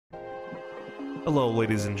Hello,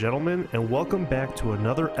 ladies and gentlemen, and welcome back to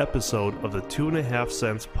another episode of the 2.5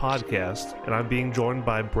 Cents podcast. And I'm being joined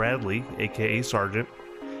by Bradley, aka Sergeant,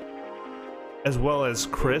 as well as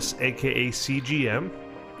Chris, aka CGM.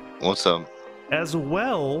 What's up? As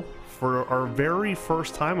well, for our very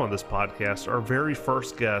first time on this podcast, our very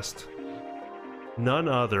first guest, none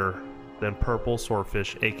other than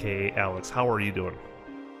PurpleSwordfish, aka Alex. How are you doing?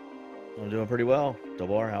 I'm doing pretty well.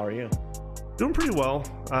 Dobar, how are you? Doing pretty well.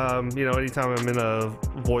 Anytime I'm in a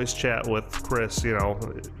voice chat with Chris,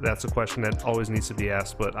 that's a question that always needs to be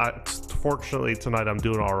asked. But fortunately, tonight I'm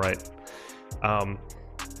doing all right.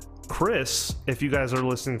 Chris, if you guys are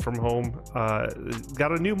listening from home,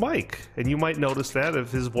 got a new mic. And you might notice that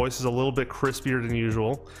if his voice is a little bit crispier than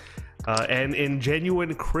usual. And in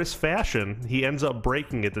genuine Chris fashion, he ends up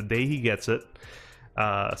breaking it the day he gets it.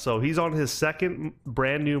 So he's on his second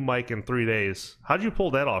brand new mic in 3 days. How'd you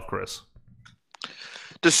pull that off, Chris?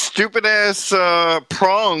 The stupid ass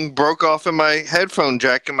prong broke off in my headphone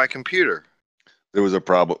jack in my computer. There was a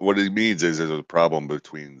problem. What it means is there's a problem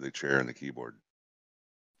between the chair and the keyboard.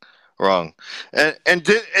 Wrong. And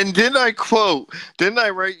didn't I quote? Didn't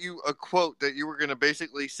I write you a quote that you were going to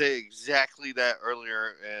basically say exactly that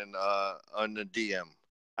earlier in on the DM?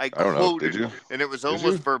 I don't know. Did you? And it was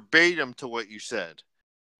almost verbatim to what you said.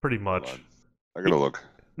 Pretty much. I gotta look.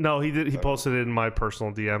 No, he did. He posted it in my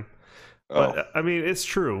personal DM. But I mean, it's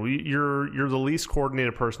true. You're the least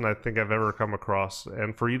coordinated person I think I've ever come across,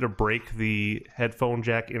 and for you to break the headphone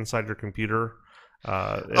jack inside your computer.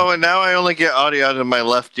 And now I only get audio out of my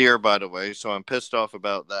left ear, by the way, so I'm pissed off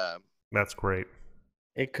about that. That's great.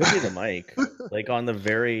 It could be the mic. Like on the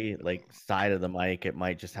very side of the mic, it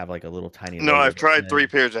might just have a little tiny. No, I've tried 3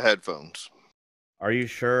 pairs of headphones. Are you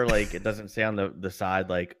sure? It doesn't say on the side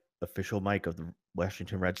official mic of the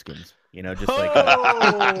Washington Redskins.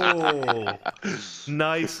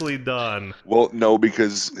 Nicely done. Well, no,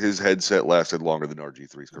 because his headset lasted longer than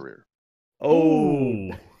RG3's career.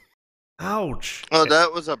 Oh, ouch! Oh,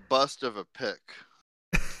 that was a bust of a pick.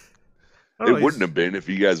 It wouldn't have been if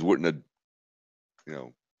you guys wouldn't have,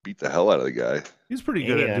 beat the hell out of the guy. He's pretty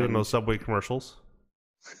good at doing those Subway commercials.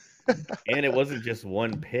 And it wasn't just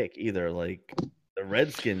one pick either. The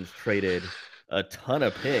Redskins traded a ton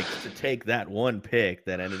of picks to take that one pick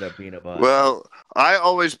that ended up being a bust. Well, I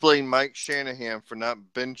always blame Mike Shanahan for not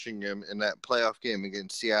benching him in that playoff game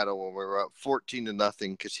against Seattle when we were up 14-0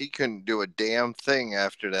 because he couldn't do a damn thing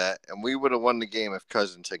after that, and we would have won the game if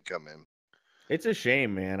Cousins had come in. It's a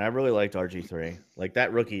shame, man. I really liked RG3.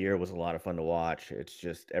 That rookie year was a lot of fun to watch. It's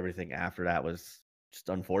just everything after that was just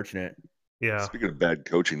unfortunate. Yeah. Speaking of bad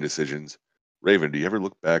coaching decisions, Raven, do you ever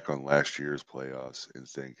look back on last year's playoffs and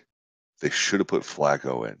think they should have put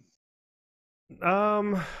Flacco in?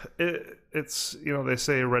 It's they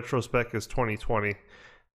say retrospect is 2020.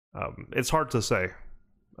 It's hard to say.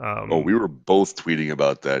 We were both tweeting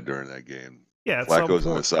about that during that game. Yeah, Flacco's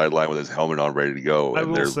on the sideline with his helmet on, ready to go. I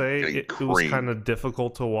will say it was kind of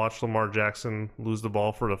difficult to watch Lamar Jackson lose the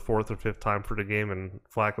ball for the 4th or 5th time for the game, and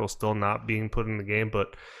Flacco still not being put in the game.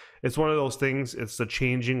 But it's one of those things. It's the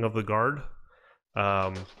changing of the guard.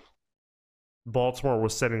 Baltimore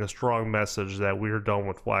was sending a strong message that we're done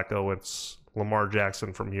with Flacco. It's Lamar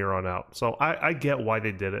Jackson from here on out. So I get why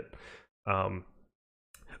they did it.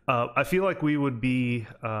 I feel like we would be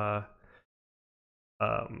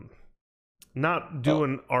not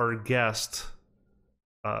doing our guest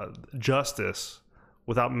justice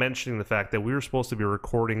without mentioning the fact that we were supposed to be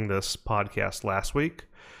recording this podcast last week.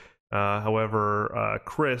 However,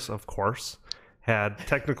 Chris, of course, had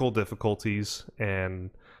technical difficulties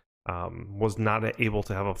and was not able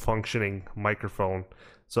to have a functioning microphone.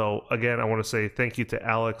 So again, I want to say thank you to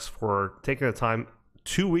Alex for taking the time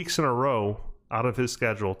 2 weeks in a row out of his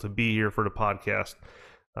schedule to be here for the podcast.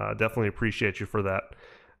 Definitely appreciate you for that.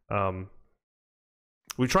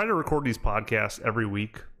 We try to record these podcasts every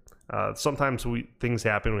week. Sometimes things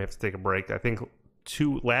happen. We have to take a break. I think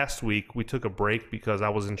last week we took a break because I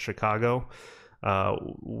was in Chicago.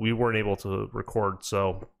 We weren't able to record,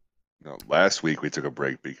 so. No, last week we took a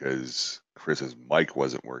break because Chris's mic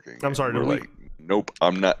wasn't working. I'm sorry. We're nope,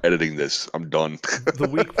 I'm not editing this. I'm done. The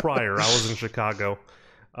week prior, I was in Chicago.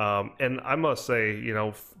 And I must say,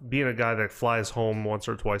 being a guy that flies home once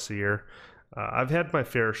or twice a year, I've had my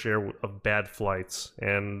fair share of bad flights.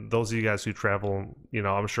 And those of you guys who travel,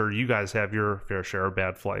 I'm sure you guys have your fair share of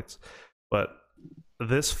bad flights. But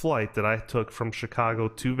this flight that I took from Chicago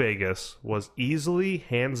to Vegas was easily,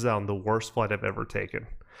 hands down, the worst flight I've ever taken.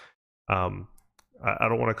 I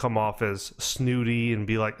don't want to come off as snooty and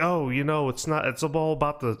be like, it's all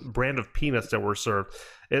about the brand of peanuts that were served.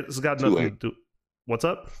 It's got nothing to do. What's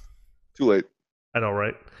up? Too late. I know,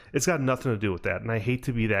 right? It's got nothing to do with that, and I hate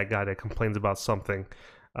to be that guy that complains about something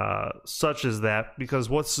such as that, because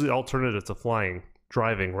what's the alternative to flying?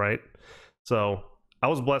 Driving, right? So I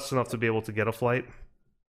was blessed enough to be able to get a flight,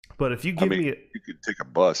 but if you I give mean, me, you could take a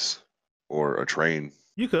bus or a train.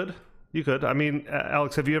 you could, you could. I mean,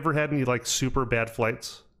 Alex, have you ever had any like super bad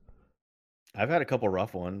flights? I've had a couple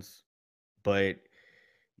rough ones, but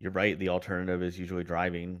you're right. The alternative is usually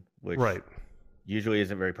driving, which Right. usually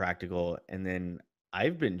isn't very practical. And then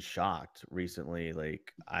I've been shocked recently.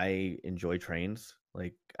 Like, I enjoy trains.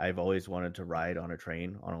 Like, I've always wanted to ride on a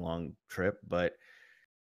train on a long trip, but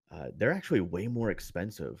they're actually way more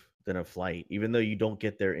expensive than a flight, even though you don't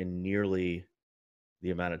get there in nearly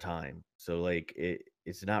the amount of time. So, like,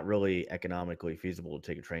 it's not really economically feasible to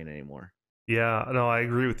take a train anymore. Yeah, no, I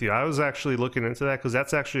agree with you. I was actually looking into that because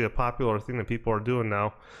that's actually a popular thing that people are doing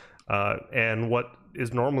now. And what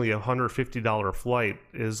is normally $150 flight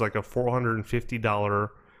is like a $450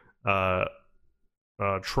 uh,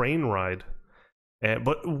 train ride.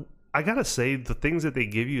 But I gotta say, the things that they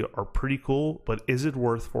give you are pretty cool. But is it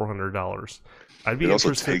worth $400? I'd be It also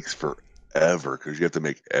interested. takes forever because you have to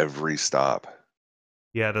make every stop.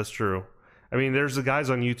 Yeah, that's true. I mean, there's the guys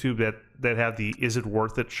on YouTube that have the "Is It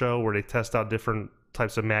Worth It" show where they test out different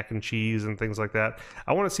types of mac and cheese and things like that.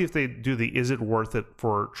 I want to see if they do the "Is It Worth It"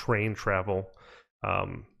 for train travel,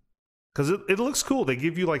 because it looks cool. They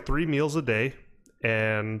give you like 3 meals a day,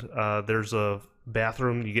 and there's a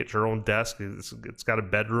bathroom. You get your own desk. It's got a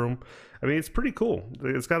bedroom. I mean, it's pretty cool.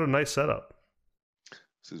 It's got a nice setup.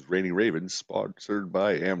 This is Raining Ravens, sponsored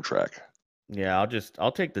by Amtrak. Yeah,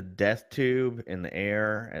 I'll take the death tube in the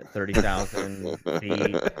air at 30,000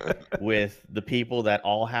 feet with the people that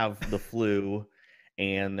all have the flu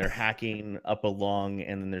and they're hacking up a lung,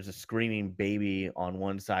 and then there's a screaming baby on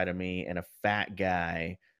one side of me and a fat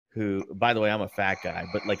guy who, by the way, I'm a fat guy,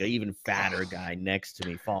 but like an even fatter guy next to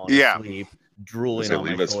me falling Yeah. asleep, drooling Say, on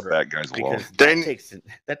my leave us shoulder fat guys alone. because Then-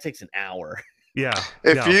 that takes an hour. Yeah.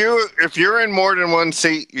 If you're in more than one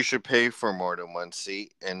seat, you should pay for more than one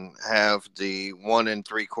seat and have the 1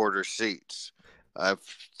 3/4 seats. I've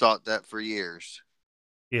thought that for years.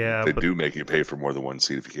 Yeah, They but do make you pay for more than one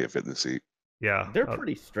seat if you can't fit in the seat. yeah, They're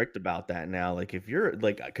pretty strict about that now. Like, if you're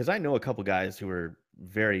like, because I know a couple guys who are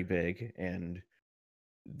very big and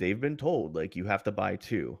they've been told like you have to buy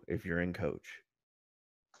two if you're in coach.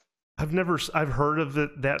 I've heard of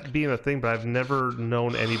that being a thing, but I've never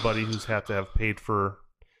known anybody who's had to have paid for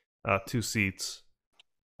 2 seats.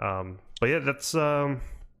 But yeah, that's I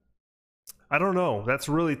don't know. That's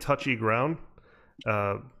really touchy ground.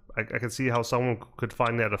 I can see how someone could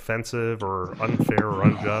find that offensive or unfair or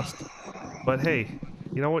unjust. But hey,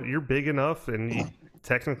 you know what? You're big enough, and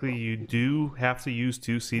technically you do have to use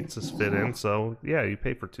 2 seats to fit in. So yeah, you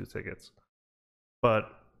pay for 2 tickets.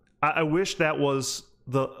 But I wish that was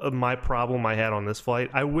my problem I had on this flight.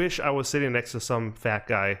 I wish I was sitting next to some fat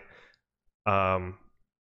guy, and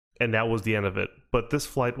that was the end of it. But this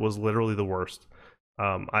flight was literally the worst.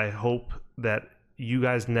 I hope that you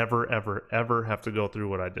guys never, ever, ever have to go through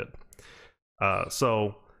what I did.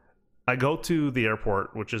 So I go to the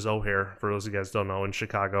airport, which is O'Hare, for those of you guys who don't know, in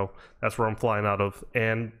Chicago. That's where I'm flying out of.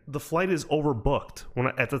 And the flight is overbooked.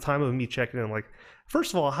 At the time of me checking in, like,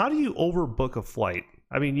 first of all, how do you overbook a flight?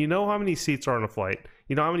 I mean, you know how many seats are on a flight.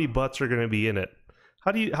 You know how many butts are going to be in it.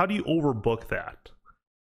 How do you overbook that?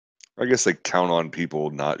 I guess they count on people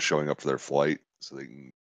not showing up for their flight so they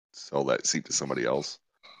can sell that seat to somebody else.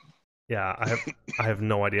 Yeah, I have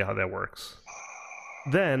no idea how that works.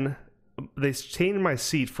 Then they changed my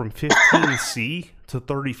seat from 15C to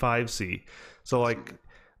 35C. So like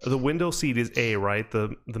the window seat is A, right?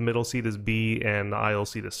 The middle seat is B, and the aisle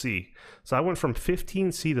seat is C. So I went from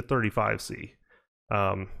 15C to 35C.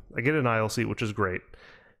 I get an aisle seat, which is great.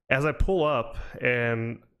 As I pull up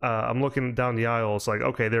and I'm looking down the aisle, it's like,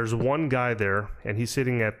 okay, there's one guy there, and he's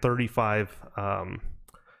sitting at 35.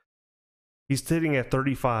 He's sitting at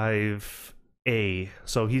 35A,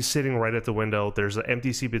 so he's sitting right at the window. There's an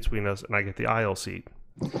empty seat between us, and I get the aisle seat.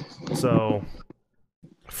 So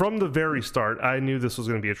from the very start, I knew this was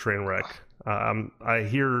going to be a train wreck. I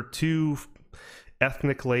hear 2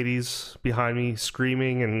 ethnic ladies behind me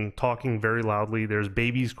screaming and talking very loudly. There's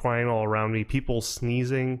babies crying all around me, people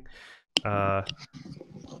sneezing.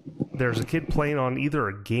 There's a kid playing on either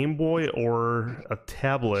a Game Boy or a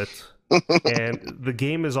tablet, and the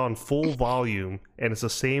game is on full volume, and it's the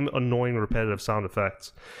same annoying repetitive sound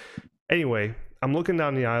effects. Anyway, I'm looking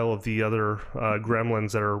down the aisle of the other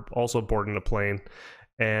gremlins that are also boarding the plane,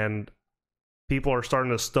 and people are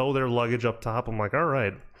starting to stow their luggage up top. I'm like, all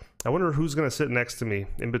right, I wonder who's going to sit next to me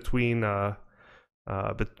in between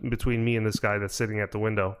between me and this guy that's sitting at the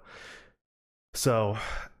window. So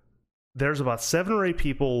there's about 7 or 8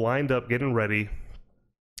 people lined up getting ready,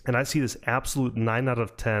 and I see this absolute 9 out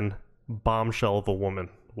of 10 bombshell of a woman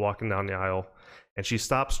walking down the aisle, and she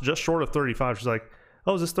stops just short of 35. She's like,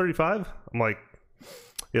 "Oh, is this 35?" I'm like,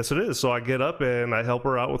 "Yes, it is." So I get up and I help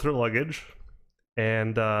her out with her luggage,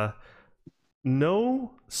 and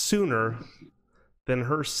no sooner than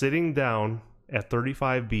her sitting down at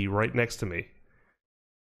 35B right next to me,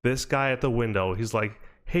 this guy at the window, he's like,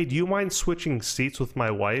 "Hey, do you mind switching seats with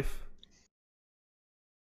my wife?"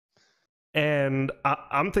 And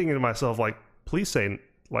I'm thinking to myself, like, please say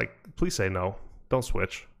no, don't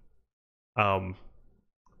switch. But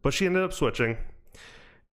she ended up switching,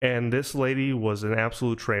 and this lady was an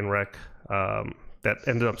absolute train wreck. That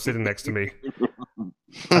ended up sitting next to me.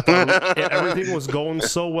 I thought everything was going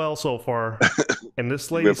so well so far, and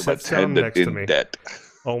this lady sits down next to me. Debt.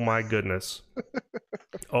 Oh my goodness!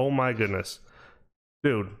 Oh my goodness,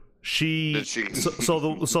 dude. So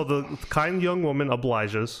the kind young woman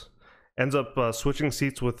obliges, ends up switching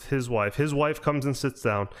seats with his wife. His wife comes and sits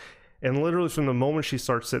down, and literally from the moment she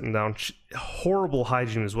starts sitting down, horrible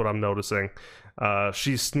hygiene is what I'm noticing.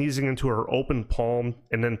 She's sneezing into her open palm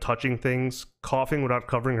and then touching things, coughing without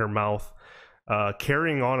covering her mouth,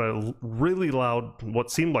 carrying on a really loud,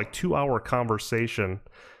 what seemed like 2-hour conversation,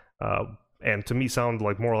 and to me sounded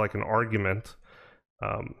like more like an argument.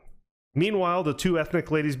 Meanwhile, the 2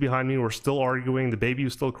 ethnic ladies behind me were still arguing, the baby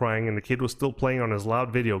was still crying, and the kid was still playing on his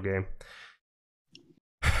loud video game.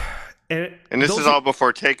 And this is all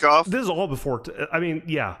before takeoff? This is all before, this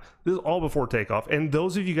is all before takeoff. And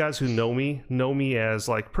those of you guys who know me as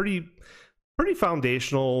like pretty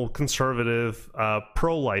foundational, conservative,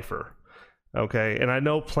 pro-lifer. Okay, and I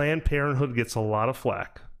know Planned Parenthood gets a lot of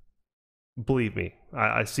flack. Believe me,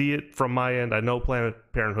 I see it from my end. I know Planned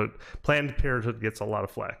Parenthood gets a lot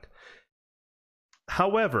of flack.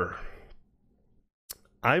 However,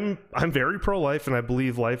 I'm very pro-life, and I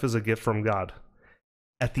believe life is a gift from God.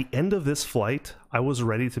 At the end of this flight, I was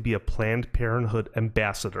ready to be a Planned Parenthood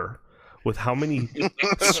ambassador with how many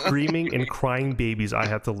screaming and crying babies I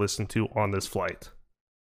had to listen to on this flight.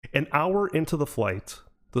 An hour into the flight,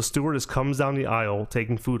 the stewardess comes down the aisle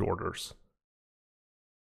taking food orders.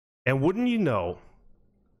 And wouldn't you know,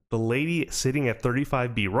 the lady sitting at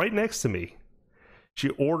 35B right next to me, she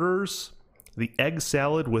orders the egg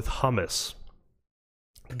salad with hummus.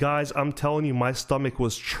 Guys, I'm telling you, my stomach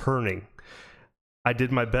was churning. I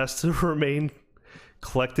did my best to remain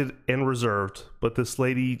collected and reserved, but this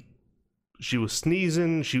lady, she was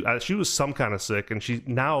sneezing, she was some kind of sick, and she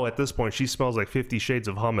now at this point she smells like 50 Shades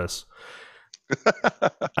of hummus.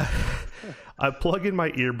 I plug in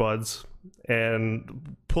my earbuds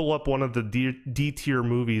and pull up one of the D tier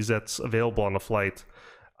movies that's available on the flight.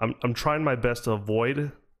 I'm trying my best to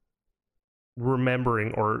avoid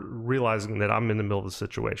remembering or realizing that I'm in the middle of the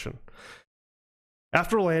situation.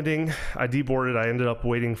 After landing, I deboarded. I ended up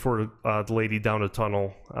waiting for the lady down a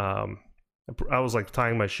tunnel. I was like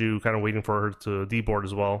tying my shoe, kind of waiting for her to deboard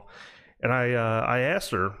as well. And I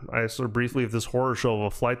asked her briefly if this horror show of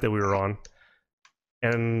a flight that we were on.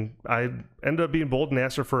 And I ended up being bold and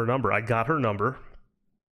asked her for her number. I got her number.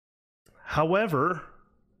 However,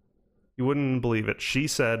 you wouldn't believe it. She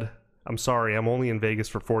said, "I'm sorry, I'm only in Vegas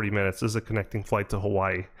for 40 minutes. This is a connecting flight to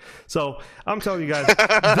Hawaii." So I'm telling you guys,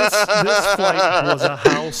 this flight was a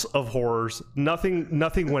house of horrors.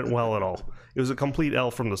 Nothing went well at all. It was a complete L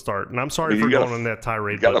from the start. And I'm sorry for going on that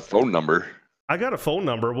tirade. You got a phone number. I got a phone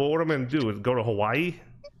number. Well, what am I going to do? Go to Hawaii?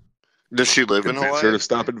 Does she live in Hawaii? Sure to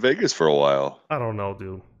stop in Vegas for a while. I don't know,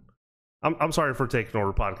 dude. I'm sorry for taking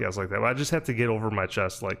over podcasts like that, but I just had to get over my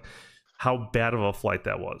chest like how bad of a flight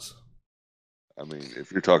that was. I mean,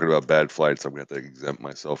 if you're talking about bad flights, I'm going to have to exempt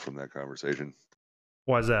myself from that conversation.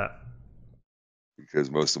 Why is that?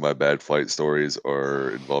 Because most of my bad flight stories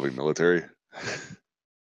are involving military.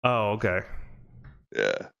 Oh, okay.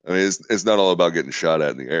 Yeah. I mean, it's not all about getting shot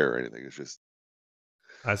at in the air or anything. It's just...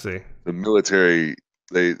 I see. The military,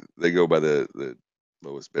 they go by the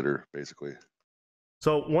lowest bidder, basically.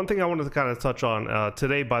 So one thing I wanted to kind of touch on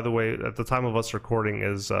today, by the way, at the time of us recording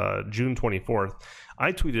is June 24th.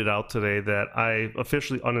 I tweeted out today that I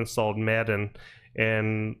officially uninstalled Madden,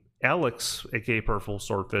 and Alex, aka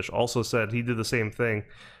PurpleSwordfish, also said he did the same thing.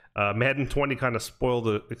 Madden 20 kind of spoiled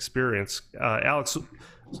the experience. Alex,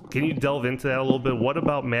 can you delve into that a little bit? What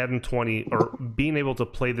about Madden 20 or being able to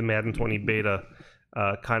play the Madden 20 beta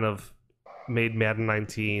kind of made Madden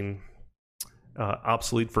 19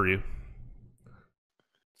 obsolete for you?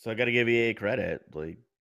 So I got to give EA credit. Like,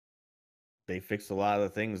 they fixed a lot of the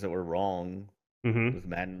things that were wrong with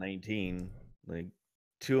Madden 19. Like,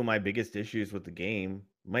 2 of my biggest issues with the game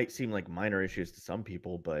might seem like minor issues to some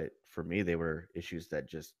people, but for me, they were issues that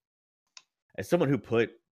just, as someone who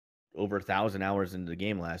put over 1,000 hours into the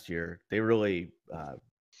game last year, they really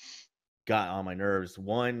got on my nerves.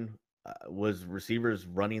 One was receivers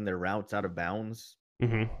running their routes out of bounds.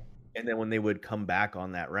 Mm-hmm. And then when they would come back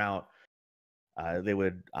on that route, they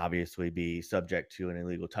would obviously be subject to an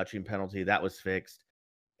illegal touching penalty. That was fixed.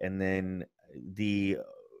 And then the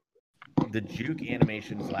juke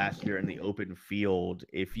animations last year in the open field,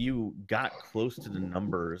 if you got close to the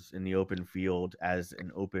numbers in the open field as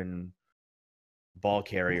an open ball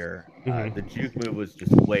carrier, the juke move was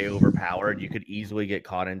just way overpowered. You could easily get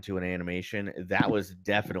caught into an animation. That was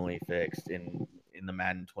definitely fixed in the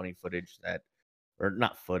Madden 20 footage that, or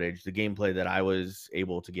not footage, the gameplay that I was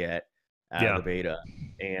able to get out of the beta.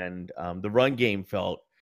 And the run game felt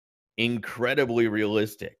incredibly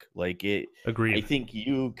realistic. Like it, Agreed. I think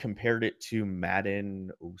you compared it to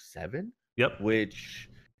Madden 07. Yep. Which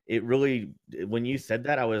it really, when you said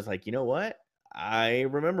that, I was like, you know what? I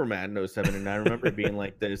remember Madden 07, and I remember it being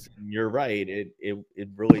like this. And you're right. It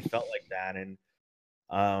really felt like that. And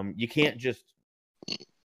you can't just,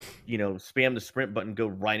 spam the sprint button, go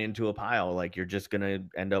right into a pile. Like, you're just going to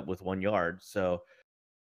end up with 1 yard. So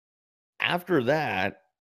after that,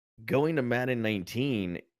 going to Madden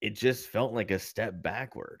 19, it just felt like a step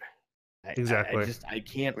backward. Exactly. I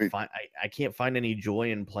can't find any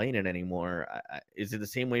joy in playing it anymore. Is it the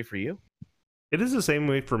same way for you? It is the same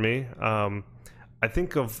way for me. I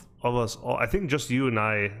think of us all, I think just you and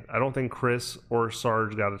I don't think Chris or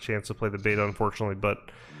Sarge got a chance to play the beta, unfortunately,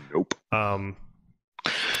 but Nope.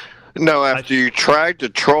 No, after you tried to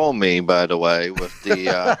troll me, by the way, with the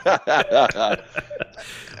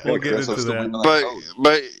we'll get Chris, into that.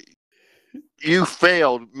 but you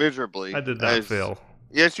failed miserably. I did not fail.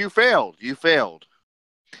 Yes, you failed. You failed.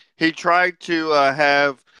 He tried to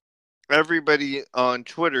have everybody on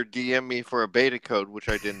Twitter DM me for a beta code, which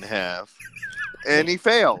I didn't have. And he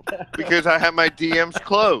failed because I had my DMs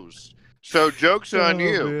closed. So joke's on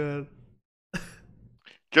you. Man.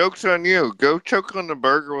 Joke's on you. Go choke on the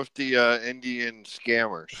burger with the Indian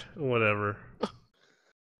scammers. Whatever.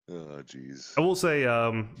 Oh, jeez. I will say,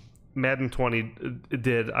 Madden 20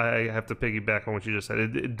 did. I have to piggyback on what you just said.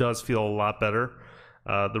 It does feel a lot better.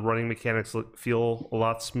 The running mechanics feel a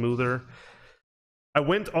lot smoother. I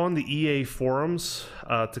went on the EA forums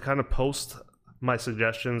to kind of post my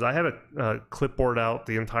suggestions. I had a clipboard out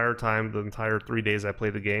the entire 3 days I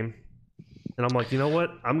played the game. And I'm like, you know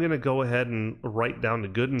what? I'm going to go ahead and write down the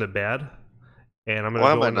good and the bad. And I'm going to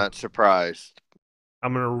Why am I not surprised?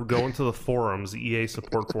 I'm going to go into the forums, the EA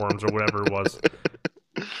support forums or whatever it was.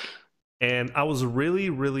 And I was really,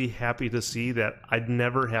 really happy to see that I'd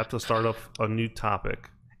never have to start off a new topic.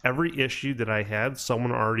 Every issue that I had,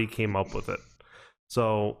 someone already came up with it.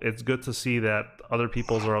 So it's good to see that other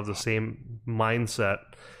people's are of the same mindset.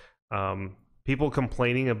 People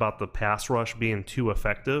complaining about the pass rush being too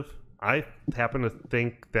effective. I happen to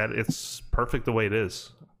think that it's perfect the way it is.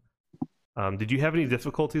 Did you have any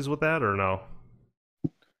difficulties with that or no?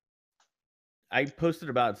 I posted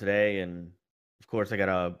about it today, and of course I got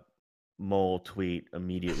a Mole tweet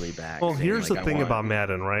immediately back. Well, here's the thing about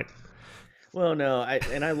Madden, right? Well, no,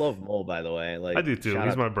 I love Mole, by the way. Like, I do too.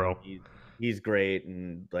 He's my bro. He's great,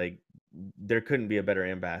 and like there couldn't be a better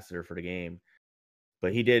ambassador for the game.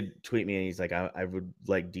 But he did tweet me, and he's like, I would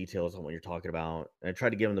like details on what you're talking about. And I tried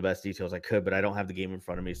to give him the best details I could, but I don't have the game in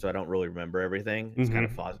front of me, so I don't really remember everything. It's kind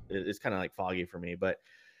of like foggy for me. But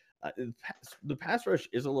the pass rush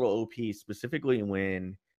is a little OP, specifically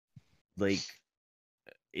when, like,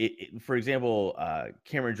 for example,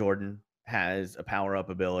 Cameron Jordan has a power-up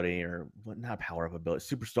ability, or not power-up ability,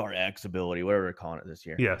 Superstar X ability, whatever they're calling it this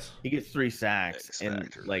year. Yes. He gets 3 sacks, and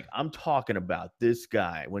like, I'm talking about this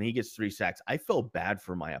guy, when he gets 3 sacks, I felt bad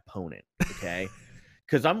for my opponent, okay?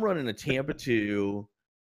 Because I'm running a Tampa 2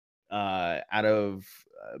 out of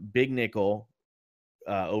big nickel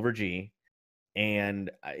over G, and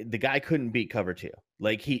the guy couldn't beat cover 2.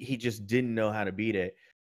 Like, he just didn't know how to beat it.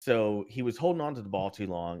 So he was holding on to the ball too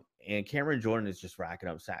long, and Cameron Jordan is just racking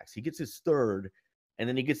up sacks. He gets his 3rd, and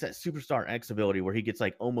then he gets that Superstar X ability where he gets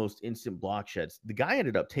like almost instant block sheds. The guy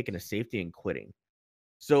ended up taking a safety and quitting.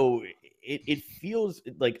 So it feels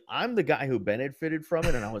like I'm the guy who benefited from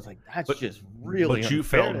it, and I was like, that's just really But you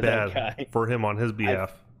felt bad for him on his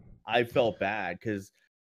behalf. I felt bad because,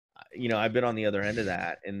 I've been on the other end of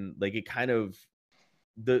that, and like it kind of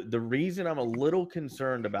the reason I'm a little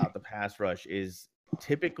concerned about the pass rush is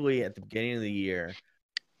typically at the beginning of the year,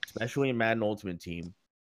 especially in Madden Ultimate Team,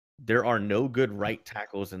 there are no good right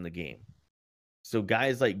tackles in the game. So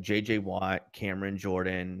guys like J.J. Watt, Cameron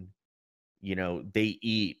Jordan, they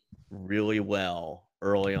eat really well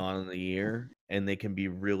early on in the year. and they can be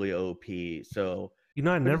really OP. So, You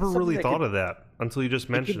know, I but never it's something really that thought could, of that until you just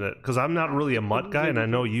it mentioned could, it. Because I'm not really a it could MUT guy, and really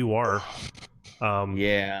I know be. you are.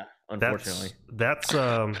 Yeah, unfortunately. That's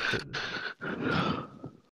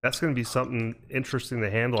that's going to be something interesting to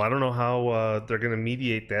handle. I don't know how they're going to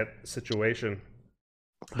mediate that situation.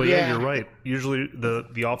 But yeah, you're Yeah, right. Usually,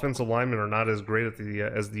 the offensive linemen are not as great at the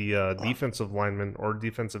as the defensive linemen or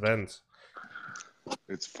defensive ends.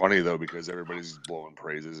 It's funny though because everybody's blowing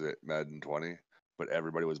praises at Madden 20, but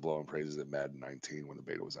everybody was blowing praises at Madden 19 when the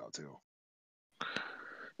beta was out too. Well,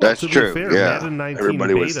 That's to be true. fair, Yeah. Madden 19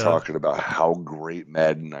 Everybody was beta. talking about how great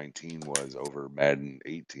Madden 19 was over Madden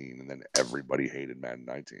 18, and then everybody hated Madden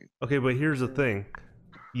 19. Okay, but here's the thing: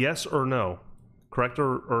 yes or no, correct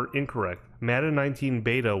or incorrect? Madden 19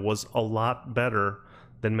 beta was a lot better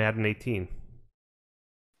than Madden 18.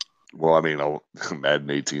 Well, I mean, Madden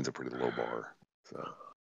 18 is a pretty low bar, so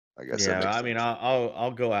I guess that yeah. makes I mean, sense. I'll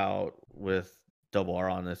go out with double R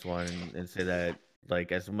on this one and say that,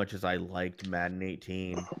 like, as much as I liked Madden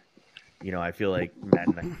 18, I feel like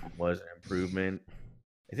Madden 19 was an improvement.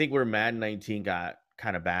 I think where Madden 19 got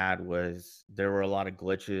kind of bad was there were a lot of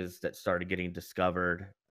glitches that started getting discovered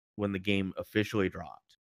when the game officially dropped.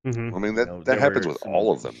 Mm-hmm. I mean, that There happens were with some.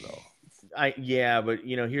 all of them though. Yeah, but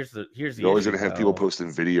here's the You're always issue going to have people though. posting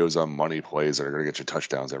videos on money plays that are going to get you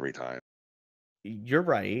touchdowns every time. You're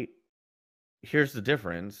right. Here's the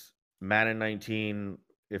difference. Madden 19,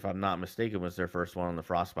 if I'm not mistaken, was their first one on the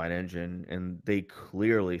Frostbite engine, and they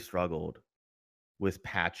clearly struggled with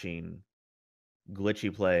patching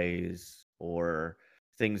glitchy plays or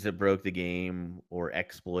things that broke the game or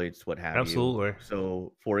exploits, what have you. Absolutely.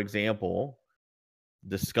 So, for example,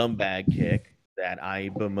 the scumbag kick that I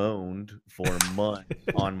bemoaned for months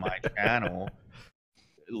on my channel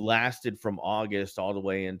lasted from August all the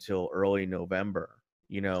way until early November.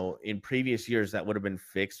 In previous years, that would have been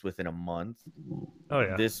fixed within a month. Oh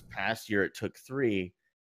yeah. This past year, it took 3.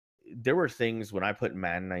 There were things when I put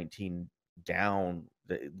Madden 19 down,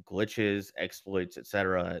 the glitches, exploits,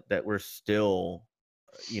 etc., that were still,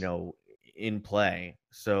 in play.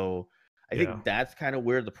 So I Yeah. think that's kind of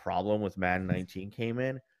where the problem with Madden 19 came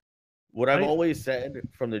in. What I've always said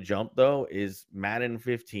from the jump, though, is Madden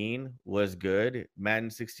 15 was good. Madden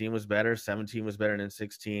 16 was better. 17 was better than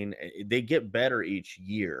 16. They get better each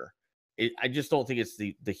year. I just don't think it's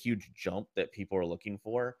the huge jump that people are looking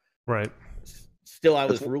for. Right. Still, I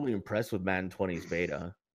was really impressed with Madden 20's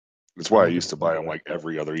beta. That's why I used to buy them like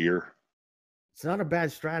every other year. It's not a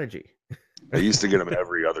bad strategy. I used to get them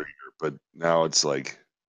every other year, but now it's like,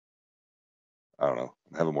 I don't know,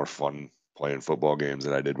 I'm having more fun playing football games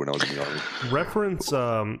than I did when I was in the Army.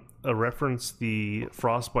 Reference the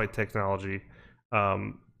Frostbite technology.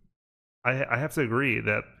 I have to agree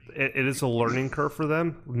that it is a learning curve for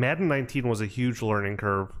them. Madden 19 was a huge learning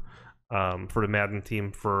curve for the Madden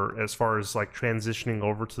team for as far as like transitioning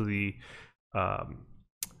over to the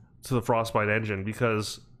Frostbite engine,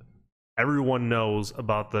 because everyone knows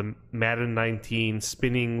about the Madden 19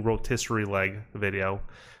 spinning rotisserie leg video.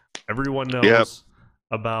 Everyone knows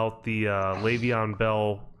about the Le'Veon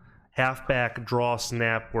Bell halfback draw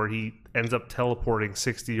snap where he ends up teleporting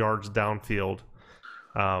 60 yards downfield.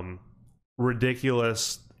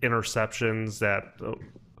 Ridiculous interceptions that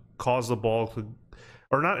cause the ball to,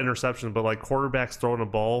 or not interceptions, but like quarterbacks throwing a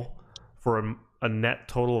ball for a net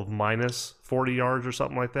total of minus 40 yards or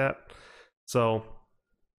something like that. So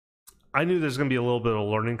I knew there's going to be a little bit of a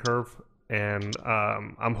learning curve, and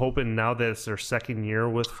I'm hoping now that it's their second year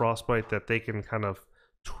with Frostbite that they can kind of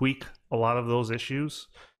tweak a lot of those issues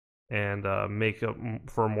and make it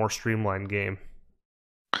for a more streamlined game.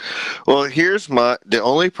 Well, here's the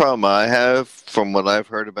only problem I have from what I've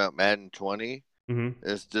heard about Madden 20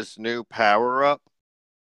 is this new power up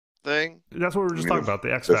thing. That's what we were just talking about,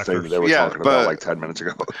 the X the factors. thing they were talking about like 10 minutes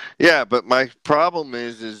ago. Yeah, but my problem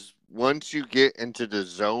is once you get into the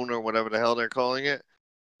zone or whatever the hell they're calling it,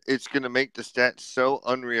 it's going to make the stats so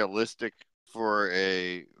unrealistic for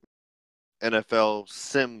a NFL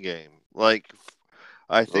sim game. Like,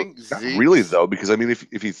 I think not really though, because I mean,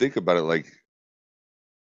 if you think about it, like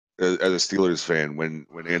as a Steelers fan, when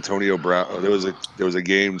Antonio Brown, there was a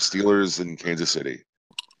game, Steelers in Kansas City.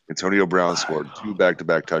 Antonio Brown scored 2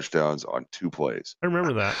 back-to-back touchdowns on 2 plays. I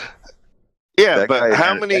remember that. Yeah, that but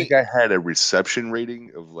that guy had a reception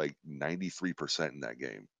rating of like 93% in that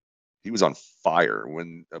game. He was on fire.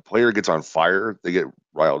 When a player gets on fire, they get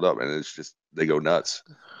riled up, and it's just they go nuts.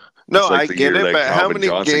 No, it's like I the get year it, that but how Calvin many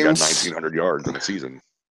Johnson games? got 1,900 yards in a season.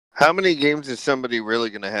 How many games is somebody really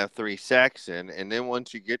going to have 3 sacks in? And then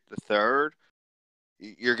once you get the third,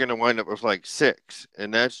 you're going to wind up with like 6.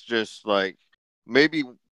 And that's just like maybe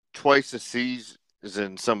twice a season.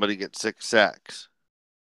 than somebody gets 6 sacks.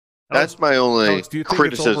 Alex, That's my only Alex, do you think it's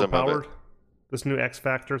criticism of overpowered, it. this new X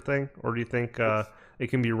Factor thing? Or do you think it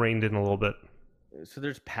can be reined in a little bit? So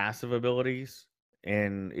there's passive abilities,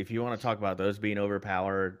 and if you want to talk about those being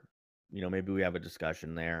overpowered, maybe we have a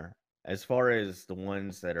discussion there. As far as the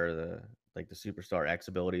ones that are the superstar X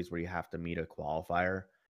abilities where you have to meet a qualifier,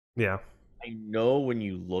 Yeah. I know when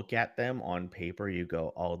you look at them on paper, you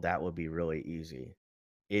go, "Oh, that would be really easy."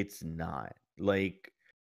 It's not. Like,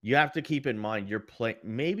 you have to keep in mind you're playing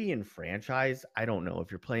maybe in franchise. I don't know if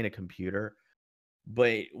you're playing a computer,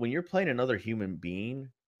 but when you're playing another human being,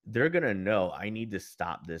 they're gonna know I need to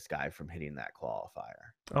stop this guy from hitting that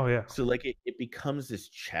qualifier. Oh, yeah. So like it becomes this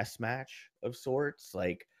chess match of sorts.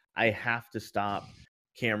 Like I have to stop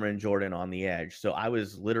Cameron Jordan on the edge. So I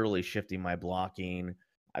was literally shifting my blocking.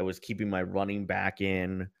 I was keeping my running back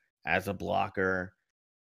in as a blocker.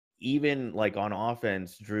 Even like on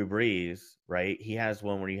offense, Drew Brees, right? He has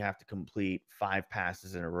one where you have to complete 5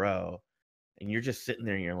 passes in a row, and you're just sitting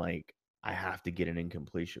there and you're like, I have to get an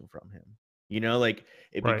incompletion from him. Like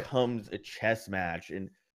it Right. becomes a chess match, and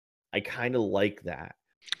I kind of like that.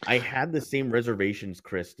 I had the same reservations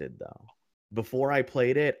Chris did though. Before I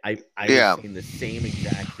played it, I Yeah. was saying the same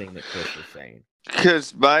exact thing that Chris was saying.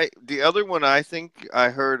 Because the other one I think I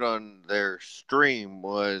heard on their stream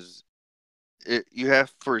was you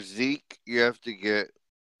have for Zeke, you have to get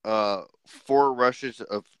 4 rushes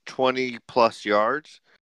of 20 plus yards.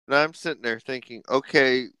 And I'm sitting there thinking,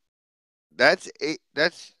 okay, that's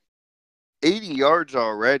 80 yards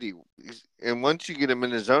already. And once you get him in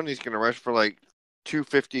the zone, he's going to rush for like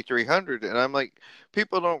 250, 300. And I'm like,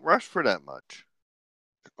 people don't rush for that much.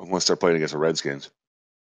 Unless they're playing against the Redskins.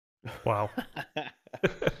 Wow.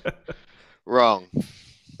 Wrong.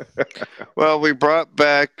 Well, we brought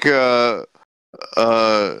back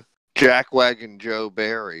Jackwagon Joe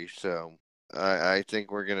Barry, so I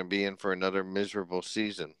think we're going to be in for another miserable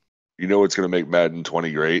season. You know what's going to make Madden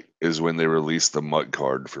 20 great is when they release the MUT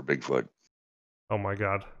card for Bigfoot. Oh, my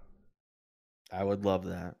God. I would love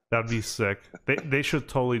that. That'd be sick. They should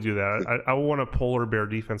totally do that. I want a polar bear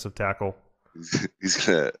defensive tackle. He's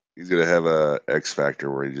gonna have a X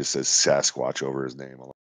Factor where he just says Sasquatch over his name.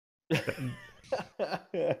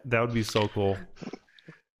 That would be so cool.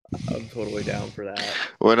 I'm totally down for that.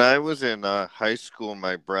 When I was in high school,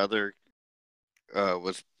 my brother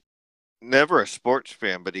was never a sports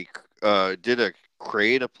fan, but he did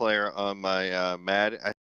create a player on my Madden. I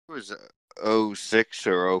think it was 06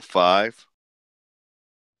 or 05.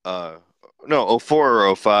 No, 04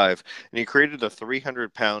 or 05. And he created a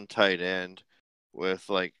 300-pound tight end with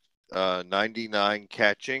like 99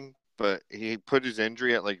 catching, but he put his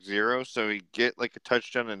injury at like 0, so he'd get like a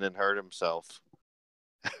touchdown and then hurt himself.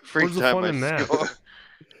 Where's the fun in that?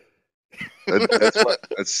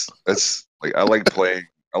 That's like I like playing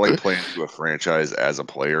to a franchise as a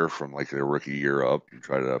player from like a rookie year up and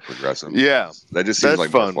try to progress them. Yeah, that just seems that's like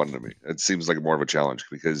fun. more fun to me. It seems like more of a challenge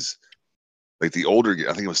because like the older,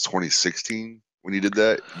 I think it was 2016 when you did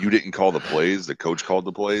that. You didn't call the plays; the coach called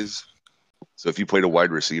the plays. So if you played a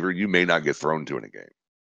wide receiver, you may not get thrown to in a game.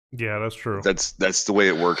 Yeah, that's true. That's the way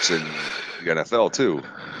it works in the NFL too.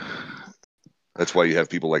 That's why you have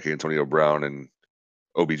people like Antonio Brown and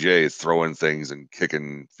OBJ throwing things and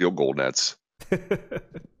kicking field goal nets on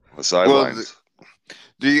the sidelines. Well,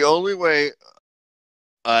 the only way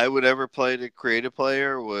I would ever play to create a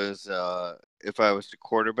player was if I was the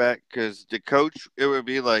quarterback, because the coach, it would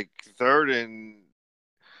be like 3rd and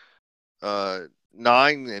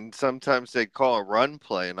 9, and sometimes they'd call a run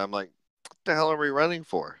play, and I'm like, what the hell are we running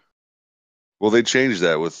for? Well, they changed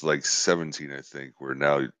that with like 17, I think, where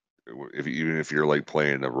now even if you're like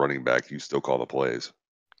playing a running back, you still call the plays.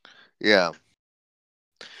 Yeah.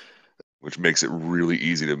 Which makes it really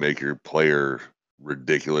easy to make your player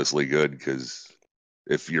ridiculously good, because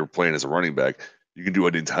if you're playing as a running back, you can do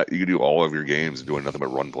all of your games doing nothing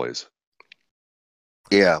but run plays.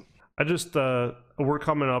 Yeah. I just we're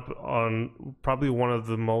coming up on probably one of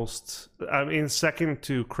the most, I mean, second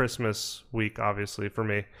to Christmas week, obviously, for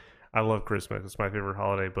me. I love Christmas. It's my favorite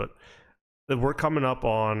holiday, but we're coming up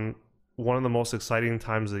on one of the most exciting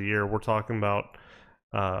times of the year. We're talking about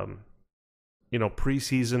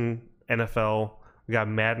preseason NFL. We got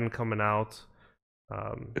Madden coming out.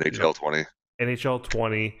 NHL 20. NHL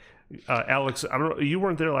 20. Alex, I don't know, you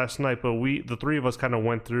weren't there last night, but the 3 of us kind of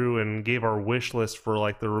went through and gave our wish list for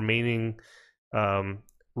like the remaining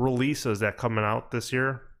releases that coming out this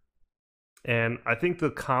year. And I think the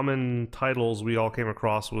common titles we all came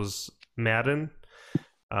across was Madden,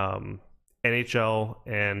 NHL,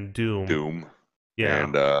 and Doom. Doom. Yeah.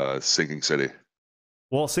 And Sinking City.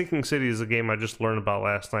 Well, Sinking City is a game I just learned about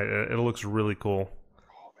last night. It looks really cool.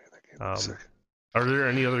 Oh man, that game looks sick. Are there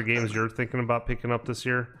any other games you're thinking about picking up this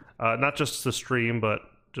year? Not just to stream, but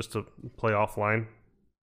just to play offline?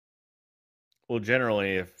 Well,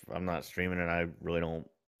 generally, if I'm not streaming it, I really don't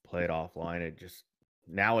play it offline. It just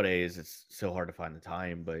nowadays it's so hard to find the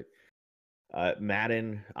time. But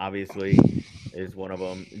Madden obviously is one of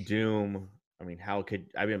them. Doom. I mean,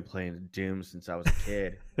 I've been playing Doom since I was a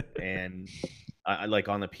kid, and I like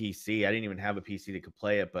on the PC. I didn't even have a PC that could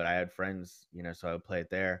play it, but I had friends, so I would play it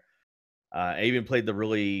there. I even played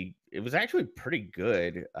it was actually pretty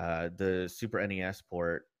good. The Super NES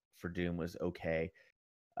port for Doom was okay.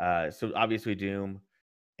 So obviously Doom,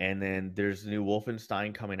 and then there's the new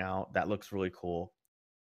Wolfenstein coming out. That looks really cool.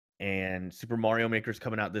 And Super Mario Maker's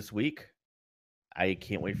coming out this week. I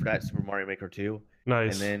can't wait for that. Super Mario Maker 2.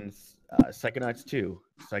 Nice. And then Psychonauts 2.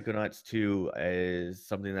 Psychonauts 2 is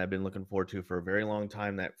something that I've been looking forward to for a very long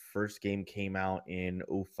time. That first game came out in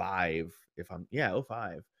 05,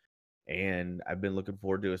 05. And I've been looking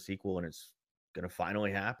forward to a sequel, and it's gonna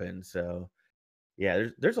finally happen. So yeah,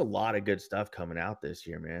 there's a lot of good stuff coming out this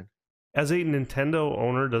year, man. As a Nintendo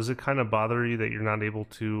owner, does it kind of bother you that you're not able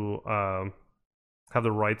to have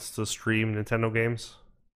the rights to stream Nintendo games?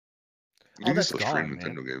 You can that's still gone, stream man.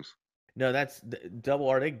 Nintendo games. No, that's Double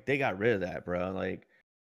R. They got rid of that, bro. Like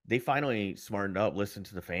they finally smartened up, listened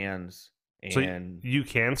to the fans, So and you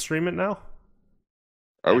can stream it now?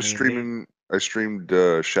 I mean, streamed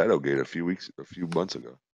Shadowgate a few months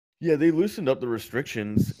ago. yeah, they loosened up the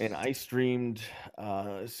restrictions, and I streamed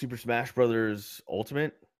Super Smash Brothers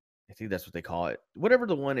Ultimate. I think that's what they call it. Whatever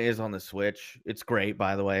the one is on the Switch, it's great,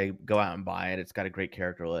 by the way. Go out and buy it. It's got a great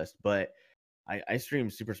character list. But I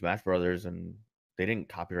streamed Super Smash Brothers, and they didn't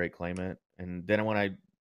copyright claim it. And then when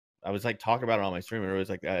I was like talking about it on my stream, and it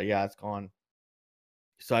was like, yeah, it's gone.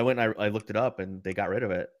 So I went and I looked it up, and they got rid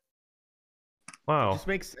of it. Wow. It just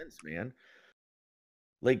makes sense, man.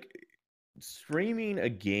 Like streaming a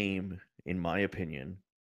game, in my opinion,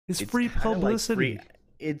 It's free publicity.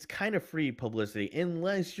 It's kind of free publicity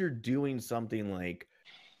unless you're doing something like,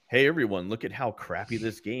 hey, everyone, look at how crappy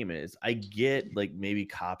this game is. I get like maybe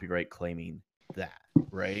copyright claiming that,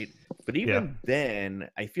 right? But even then,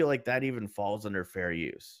 I feel like that even falls under fair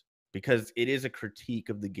use because it is a critique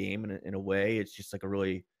of the game in a way. It's just like a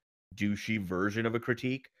really douchey version of a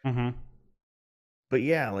critique. Mm-hmm. But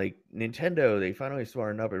yeah, like Nintendo, they finally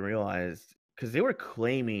smartened up and realized because they were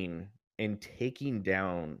claiming and taking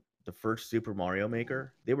down the first Super Mario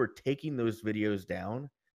Maker, they were taking those videos down,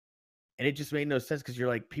 and it just made no sense because you're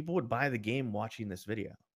like, people would buy the game watching this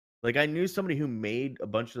video. Like I knew somebody who made a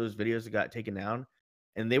bunch of those videos that got taken down,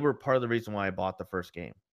 and they were part of the reason why I bought the first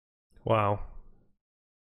game. Wow.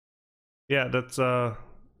 Yeah, that's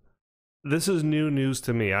this is new news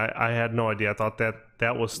to me. I had no idea. I thought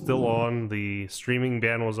that was still on. The streaming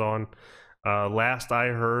ban was on. Last I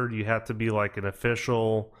heard, you had to be like an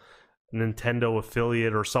official Nintendo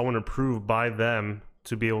affiliate or someone approved by them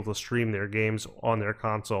to be able to stream their games on their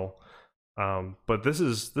console. But this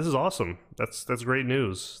is awesome. That's great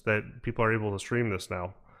news that people are able to stream this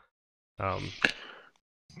now.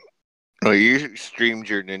 Oh, you streamed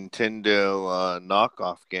your Nintendo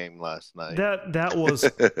knockoff game last night. That was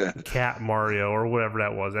Cat Mario or whatever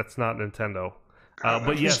that was. That's not Nintendo.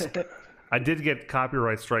 But yes, I did get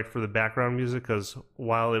copyright strike for the background music because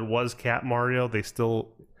while it was Cat Mario, they still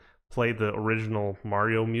played the original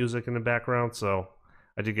Mario music in the background. So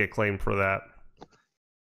I did get claimed for that.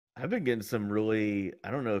 I've been getting some really,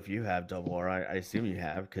 I don't know if you have, Double R. I assume you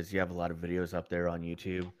have because you have a lot of videos up there on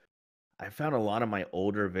YouTube. I found a lot of my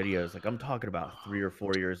older videos, like I'm talking about 3 or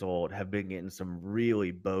 4 years old, have been getting some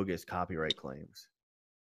really bogus copyright claims.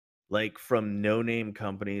 Like from no-name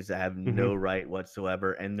companies that have no right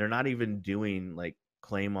whatsoever. And they're not even doing like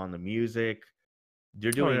claim on the music.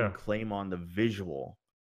 They're doing claim on the visual.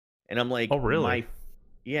 And I'm like, oh, really?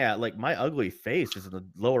 Like my ugly face is in the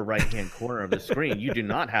lower right-hand corner of the screen. You do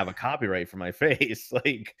not have a copyright for my face.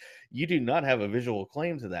 Like you do not have a visual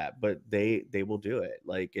claim to that, but they will do it.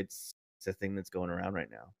 Like it's a thing that's going around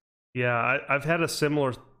right now. Yeah, I've had a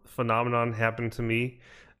similar phenomenon happen to me.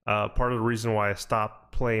 Part of the reason why I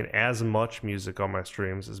stopped playing as much music on my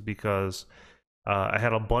streams is because I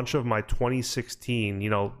had a bunch of my 2016,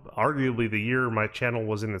 arguably the year my channel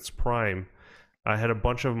was in its prime. I had a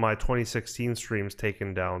bunch of my 2016 streams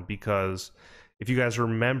taken down because if you guys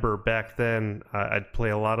remember back then, I'd play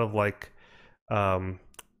a lot of like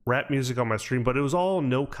rap music on my stream, but it was all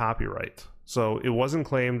no copyright. So it wasn't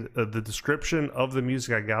claimed. The description of the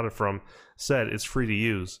music I got it from said it's free to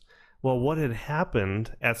use. Well, what had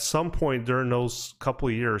happened at some point during those couple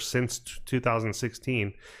of years since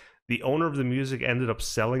 2016, the owner of the music ended up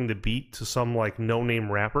selling the beat to some like no-name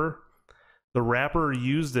rapper. The rapper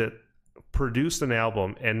used it, produced an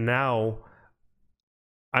album, and now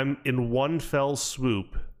I'm in one fell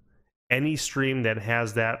swoop. Any stream that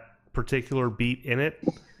has that particular beat in it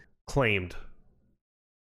claimed.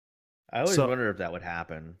 I always So- wonder if that would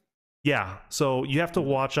happen. Yeah, so you have to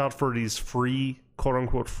watch out for these free, quote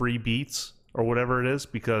unquote, free beats or whatever it is,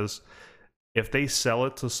 because if they sell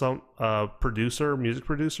it to some music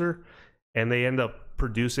producer, and they end up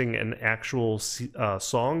producing an actual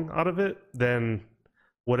song out of it, then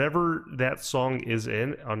whatever that song is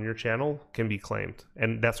in on your channel can be claimed.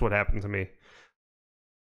 And that's what happened to me.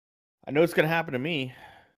 I know it's gonna happen to me.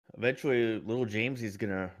 Eventually, little Jamesy's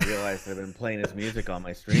gonna realize that I've been playing his music on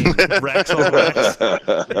my stream. Racks on racks.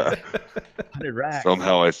 100 racks.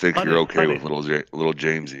 Somehow I think you're okay with Honey. little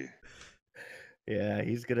Jamesy. Yeah,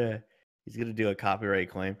 he's gonna do a copyright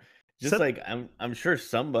claim. Just Set- like I'm sure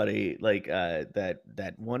somebody like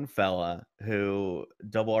that one fella who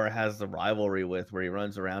Double R has the rivalry with, where he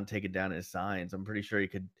runs around taking down his signs. I'm pretty sure he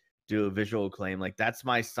could do a visual claim like, that's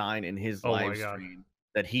my sign in his Oh my live God. stream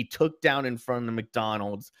that he took down in front of the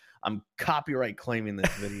McDonald's. I'm copyright claiming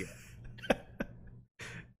this video.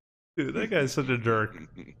 Dude, that guy's such a jerk.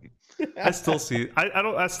 I still see.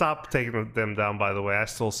 I stopped taking them down. By the way, I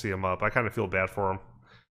still see him up. I kind of feel bad for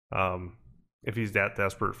him, if he's that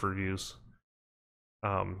desperate for views.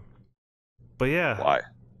 But yeah, Why?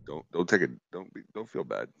 Don't take it. Don't feel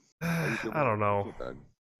bad. Why do you feel I don't bad? know. Feel bad.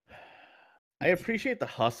 I appreciate the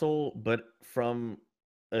hustle, but from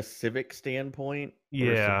a civic standpoint, or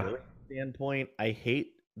a Yeah. civilian standpoint, I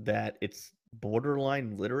hate that it's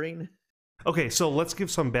borderline littering. Okay, so let's give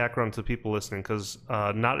some background to people listening, because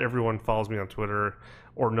not everyone follows me on Twitter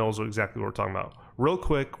or knows exactly what we're talking about. Real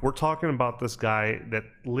quick, we're talking about this guy that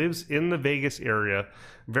lives in the Vegas area,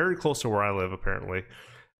 very close to where I live, apparently.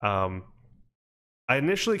 I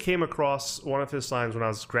initially came across one of his signs when I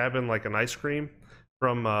was grabbing like an ice cream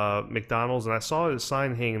from McDonald's, and I saw his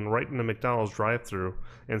sign hanging right in the McDonald's drive-thru,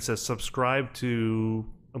 and it says subscribe to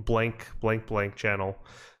a blank channel.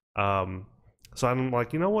 So I'm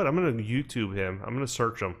like, you know what? I'm going to YouTube him. I'm going to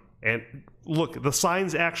search him. And look, the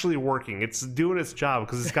sign's actually working. It's doing its job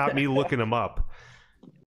because it's got me looking him up.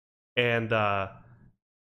 And,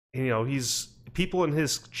 you know, people in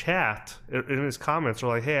his chat, in his comments are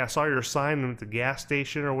like, hey, I saw your sign at the gas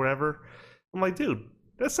station or whatever. I'm like, dude,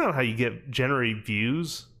 that's not how you generate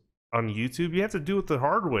views on YouTube. You have to do it the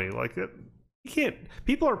hard way. Like, you can't.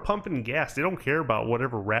 People are pumping gas. They don't care about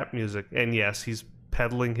whatever rap music. And yes, he's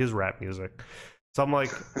peddling his rap music. So I'm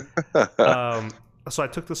like, so I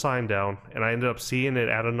took the sign down, and I ended up seeing it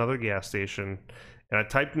at another gas station, and I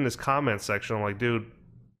typed in his comment section. I'm like, dude,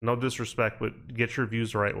 no disrespect, but get your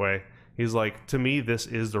views the right way. He's like, to me, this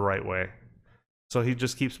is the right way. So he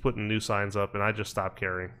just keeps putting new signs up, and I just stopped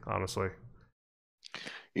caring, honestly.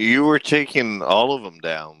 You were taking all of them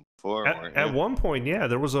down before, weren't you? At one point, yeah,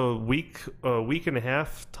 there was a week and a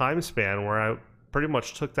half time span where I pretty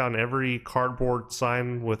much took down every cardboard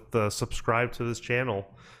sign with subscribe to this channel.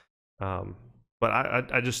 But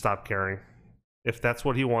I just stopped caring. If that's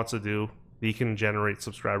what he wants to do, he can generate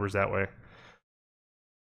subscribers that way.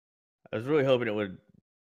 I was really hoping it would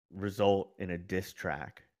result in a diss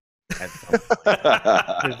track at some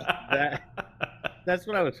point. That's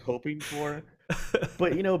what I was hoping for.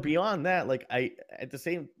 But you know, beyond that, like I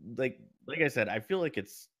said, I feel like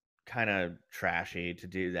it's kind of trashy to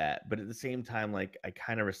do that, but at the same time, like, I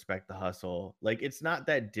kind of respect the hustle. Like, it's not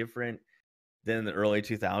that different than in the early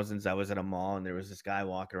 2000s. I was at a mall and there was this guy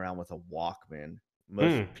walking around with a Walkman.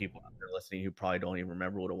 Most people out there listening who probably don't even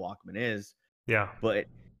remember what a Walkman is. Yeah.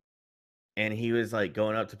 And he was like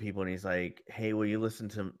going up to people and he's like, hey, will you listen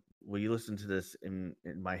to this in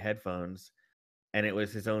my headphones? And it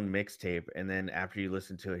was his own mixtape. And then after you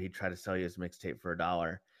listen to it, he'd try to sell you his mixtape for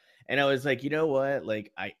 $1. And I was like, you know what?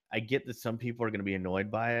 Like, I get that some people are going to be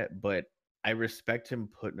annoyed by it, but I respect him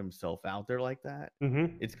putting himself out there like that.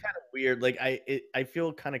 Mm-hmm. It's kind of weird. Like, I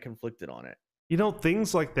feel kind of conflicted on it. You know,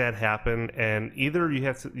 things like that happen, and either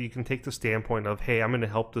you can take the standpoint of, hey, I'm going to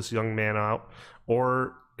help this young man out,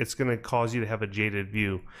 or it's going to cause you to have a jaded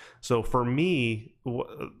view. So for me,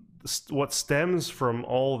 what stems from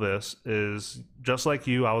all this is, just like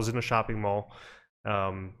you, I was in a shopping mall,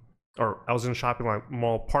 or I was in a shopping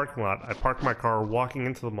mall parking lot. I parked my car, walking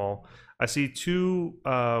into the mall. I see two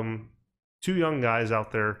young guys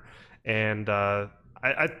out there, and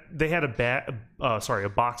they had a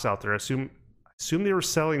box out there. I assume they were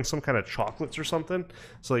selling some kind of chocolates or something.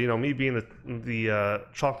 So, you know, me being the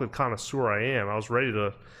chocolate connoisseur I am, I was ready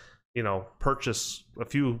to, you know, purchase a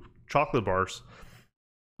few chocolate bars.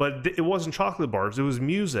 But it wasn't chocolate bars. It was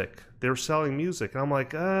music. They were selling music. And I'm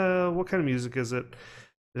like, what kind of music is it?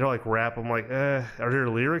 They're like rap. I'm like, are there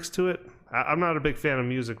lyrics to it? I'm not a big fan of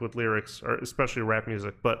music with lyrics, or especially rap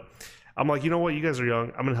music. But I'm like, you know what? You guys are young.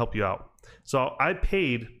 I'm going to help you out. So I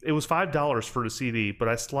paid, it was $5 for the CD, but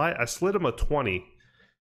I slid him a 20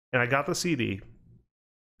 and I got the CD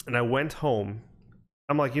and I went home.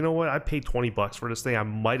 I'm like, you know what? I paid $20 for this thing. I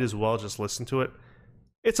might as well just listen to it.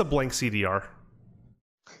 It's a blank CDR.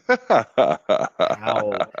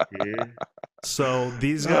 Ouch, dude. So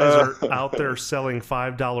these guys are out there selling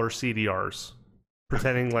 $5 CDRs,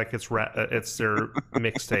 pretending like it's their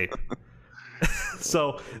mixtape.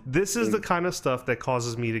 So this is the kind of stuff that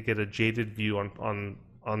causes me to get a jaded view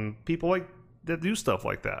on people like that do stuff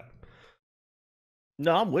like that.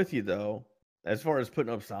 No, I'm with you though. As far as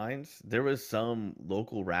putting up signs, there was some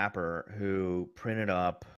local rapper who printed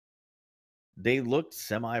up. They looked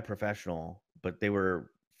semi-professional, but they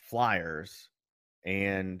were flyers,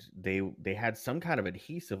 and they had some kind of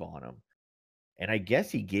adhesive on them. And I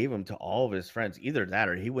guess he gave them to all of his friends. Either that,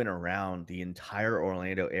 or he went around the entire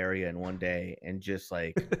Orlando area in one day and just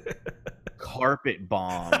like carpet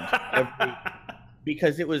bombed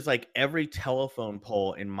because it was like every telephone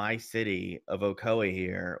pole in my city of Ocoee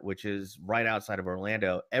here, which is right outside of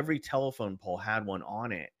Orlando, every telephone pole had one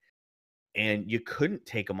on it. And you couldn't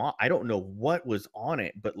take them off. I don't know what was on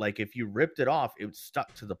it, but like if you ripped it off, it was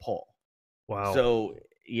stuck to the pole. Wow. So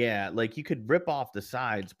yeah, like you could rip off the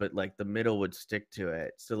sides, but like the middle would stick to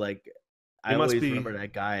it. So like I always remember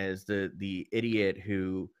that guy as the idiot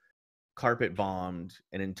who carpet bombed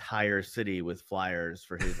an entire city with flyers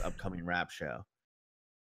for his upcoming rap show.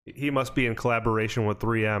 He must be in collaboration with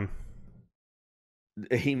 3M.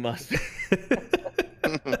 He must.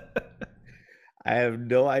 I have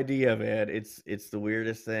no idea, man. It's the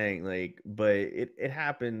weirdest thing. Like, but it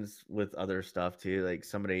happens with other stuff too. Like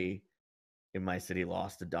somebody in my city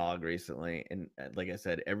lost a dog recently, and like I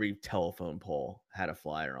said, every telephone pole had a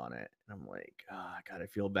flyer on it. And I'm like, God, I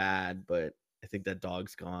feel bad, but I think that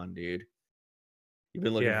dog's gone, dude. You've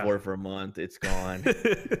been looking for it for a month. It's gone.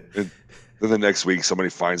 And then the next week, somebody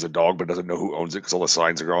finds a dog but doesn't know who owns it because all the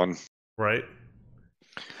signs are gone. Right.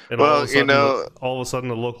 And Well, all of a sudden,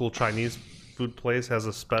 the local Chinese food place has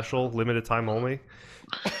a special, limited time only.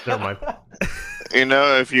 Never mind.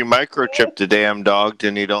 If you microchip the damn dog,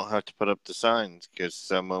 then you don't have to put up the signs because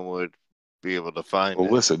someone would be able to find it.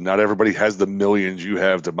 Well, listen, not everybody has the millions you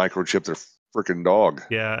have to microchip their freaking dog.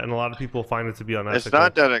 Yeah, and a lot of people find it to be unethical. It's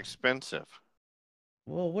not that expensive.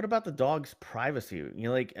 Well, what about the dog's privacy?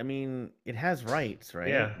 I mean, it has rights, right?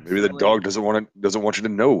 Yeah. Maybe the dog doesn't want you to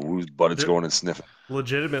know whose butt it's going and sniffing.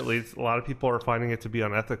 Legitimately, a lot of people are finding it to be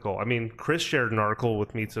unethical. I mean, Chris shared an article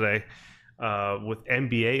with me today with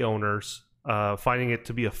NBA owners finding it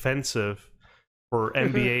to be offensive for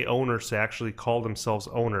NBA owners to actually call themselves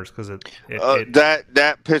owners because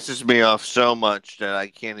that pisses me off so much that I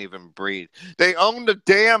can't even breathe. They own the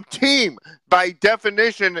damn team. By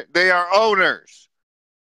definition, they are owners.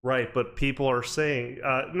 Right, but people are saying,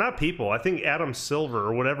 not people, I think Adam Silver,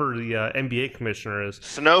 or whatever the NBA commissioner is.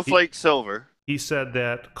 Snowflake Silver. He said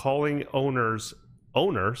that calling owners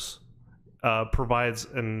provides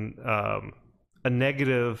a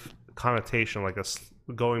negative connotation, like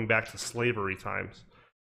going back to slavery times.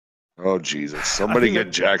 Oh, Jesus. Somebody get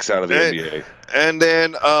Jax out of the NBA. And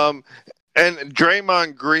then, and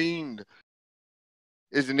Draymond Green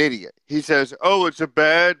is an idiot. He says, it's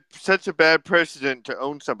such a bad precedent to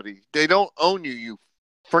own somebody. They don't own you, you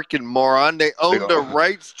freaking moron. They own the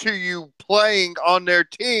rights to you playing on their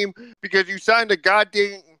team because you signed a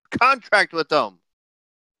goddamn contract with them.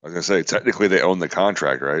 I was going to say, technically they own the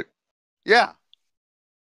contract, right? Yeah.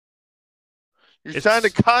 You signed a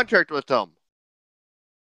contract with them.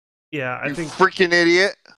 Yeah, I think freaking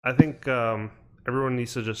idiot. I think everyone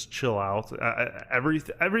needs to just chill out.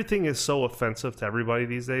 Everything is so offensive to everybody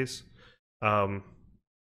these days, and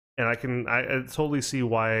I totally see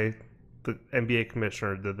why the NBA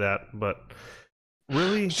commissioner did that. But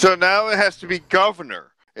really, so now it has to be governor.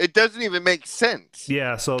 It doesn't even make sense.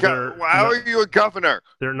 Yeah, so how are you a governor?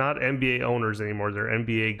 They're not NBA owners anymore. They're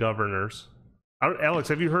NBA governors. Alex,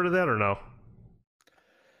 have you heard of that or no?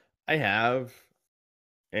 I have,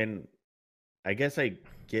 and I guess I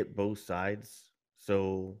get both sides.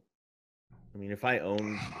 So, I mean, if I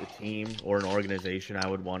owned a team or an organization, I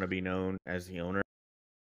would want to be known as the owner.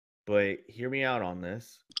 But hear me out on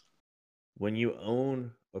this. When you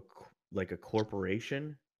own a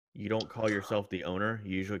corporation, you don't call yourself the owner.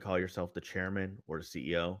 You usually call yourself the chairman or the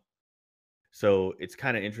CEO. So it's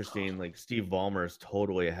kind of interesting. Like Steve Ballmer is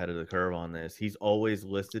totally ahead of the curve on this. He's always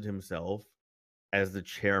listed himself as the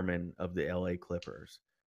chairman of the LA Clippers.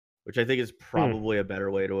 which I think is probably a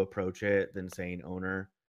better way to approach it than saying owner.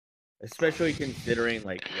 Especially considering,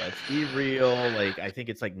 like, let's be real, like, I think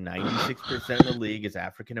it's like 96% of the league is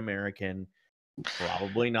African American.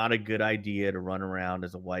 Probably not a good idea to run around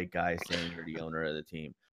as a white guy saying you're the owner of the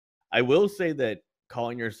team. I will say that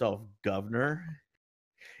calling yourself governor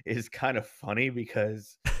is kind of funny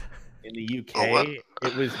because in the UK,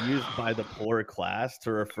 it was used by the poor class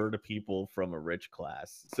to refer to people from a rich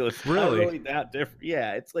class. So it's not really that different.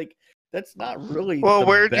 Yeah, it's like, that's not really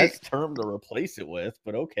the best term to replace it with,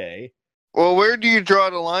 but okay. Well, where do you draw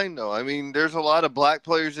the line, though? I mean, there's a lot of black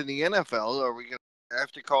players in the NFL. Are we going to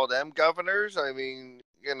have to call them governors? I mean,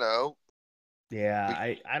 you know.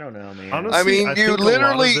 Yeah, I don't know, man. Honestly, I mean, you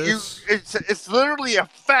literally, it's literally a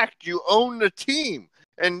fact. You own the team,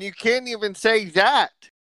 and you can't even say that.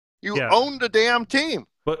 You own the damn team.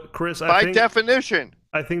 But Chris, by definition,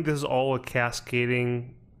 I think this is all a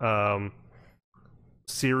cascading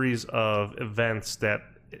series of events that,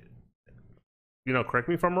 you know, correct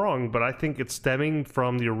me if I'm wrong, but I think it's stemming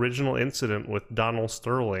from the original incident with Donald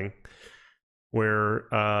Sterling,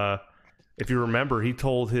 where, if you remember, he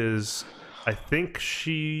told his, I think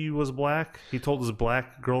she was black, he told his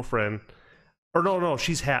black girlfriend, or no,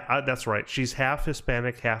 she's that's right, she's half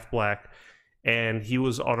Hispanic, half black, and he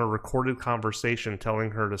was on a recorded conversation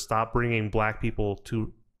telling her to stop bringing black people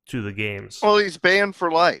to the games. Well, he's banned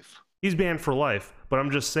for life. He's banned for life, but I'm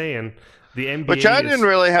just saying, the NBA, which I didn't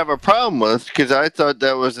really have a problem with because I thought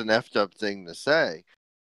that was an effed up thing to say.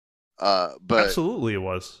 But absolutely it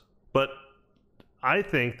was. But I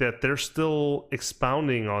think that they're still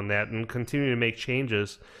expounding on that and continuing to make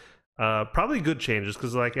changes. Probably good changes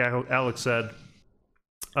because, like Alex said,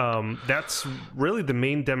 that's really the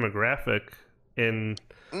main demographic in.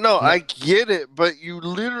 No, I get it, but you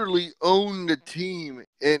literally own the team,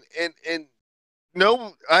 and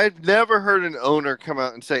no, I've never heard an owner come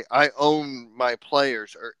out and say, I own my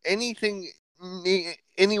players or anything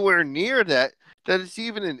anywhere near that it's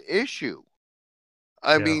even an issue.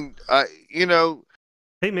 I mean, you know.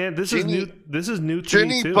 Hey, man, this is new to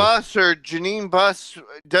me, too. Janine Buss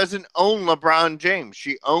doesn't own LeBron James.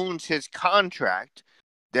 She owns his contract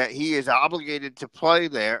that he is obligated to play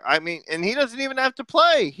there. I mean, and he doesn't even have to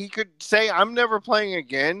play. He could say, I'm never playing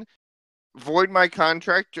again. Void my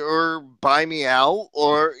contract or buy me out,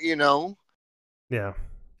 or you know. Yeah.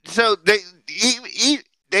 So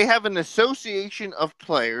they have an association of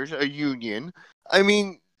players, a union. I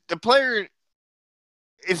mean, the player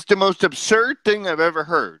is the most absurd thing I've ever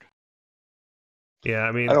heard. Yeah,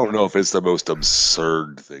 I mean, I don't know if it's the most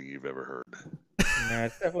absurd thing you've ever heard. Yeah,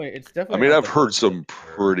 it's definitely. I mean, I've heard some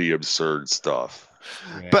pretty absurd stuff.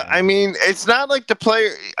 Yeah. But I mean, it's not like the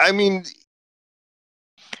player. I mean,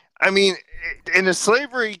 in a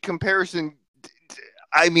slavery comparison,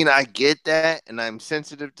 I mean, I get that, and I'm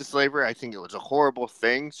sensitive to slavery. I think it was a horrible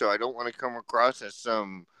thing, so I don't want to come across as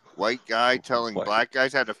some white guy telling black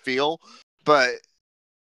guys how to feel. But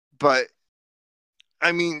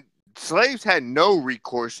I mean, slaves had no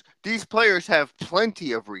recourse. These players have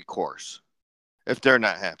plenty of recourse if they're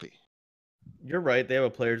not happy. You're right. They have a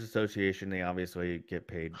players' association. They obviously get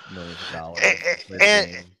paid millions of dollars.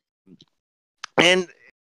 And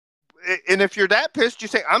if you're that pissed, you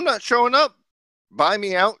say, I'm not showing up. Buy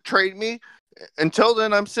me out. Trade me. Until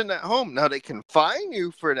then, I'm sitting at home. Now, they can fine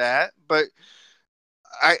you for that. But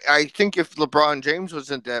I think if LeBron James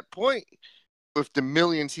was at that point, with the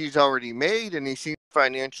millions he's already made and he seems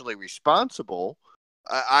financially responsible,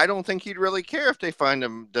 I don't think he'd really care if they find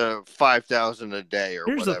him the $5,000 a day or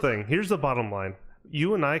Here's whatever. the thing. Here's the bottom line.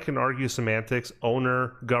 You and I can argue semantics,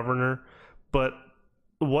 owner, governor, but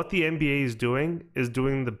what the NBA is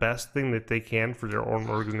doing the best thing that they can for their own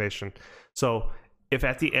organization. So if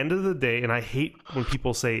at the end of the day, and I hate when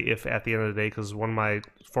people say if at the end of the day, because one of my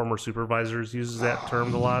former supervisors uses that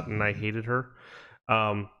term a lot, and I hated her.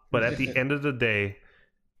 But at the end of the day,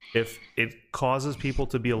 if it causes people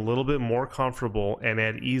to be a little bit more comfortable and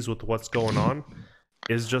at ease with what's going on,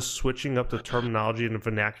 is just switching up the terminology and the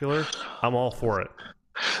vernacular, I'm all for it.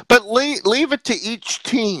 But leave it to each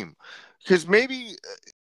team, because maybe,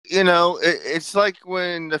 you know, it's like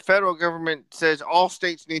when the federal government says all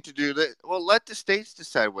states need to do that. Well, let the states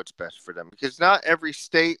decide what's best for them, because not every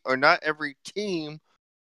state or not every team,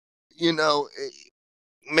 you know,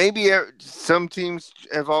 maybe some teams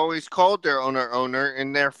have always called their owner,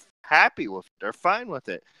 and they're happy with it. They're fine with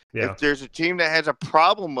it. Yeah. If there's a team that has a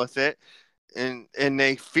problem with it, and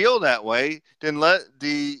they feel that way, then let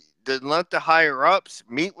the higher ups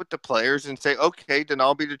meet with the players and say, okay, then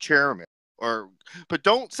I'll be the chairman. But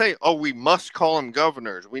don't say, oh, we must call them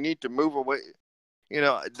governors. We need to move away. You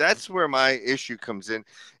know, that's where my issue comes in.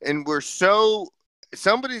 And we're so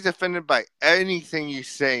somebody's offended by anything you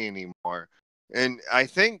say anymore. And I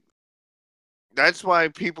think that's why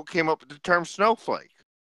people came up with the term snowflake,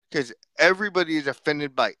 because everybody is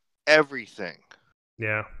offended by everything.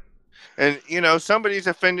 Yeah. And, somebody's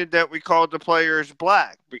offended that we called the players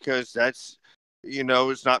black because that's,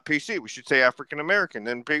 it's not PC. We should say African American.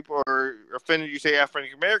 Then people are offended you say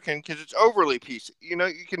African American because it's overly PC. You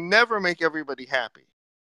can never make everybody happy.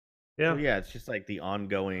 Yeah. Well, yeah, it's just like the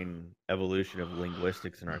ongoing evolution of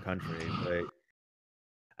linguistics in our country. But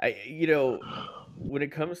when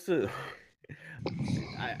it comes to,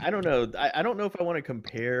 I don't know. I don't know if I want to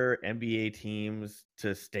compare NBA teams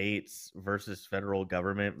to states versus federal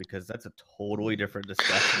government, because that's a totally different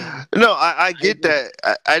discussion. No, I get that.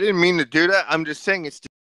 I didn't mean to do that. I'm just saying it's the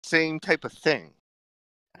same type of thing.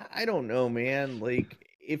 I don't know, man. Like,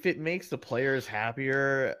 if it makes the players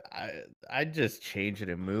happier, I'd just change it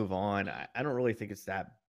and move on. I don't really think it's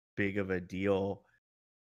that big of a deal.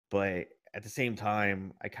 But at the same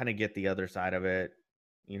time, I kind of get the other side of it.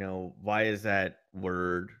 Why is that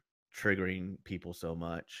word triggering people so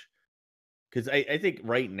much? Because I think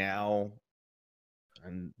right now,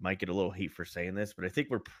 and might get a little heat for saying this, but I think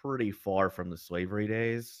we're pretty far from the slavery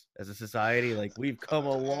days as a society. Like, we've come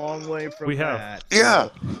a long way from We have. that. Yeah.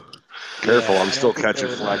 Careful, Yeah, I'm I still don't think catching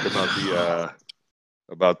they're flack like-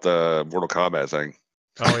 about the Mortal Kombat thing.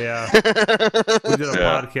 Oh yeah. We did a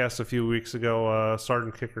Yeah. podcast a few weeks ago.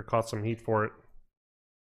 Sergeant Kicker caught some heat for it.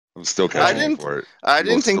 I'm still catching didn't- for it. I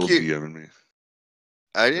People didn't think still you. DMing me.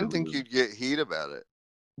 I didn't think you'd get heat about it.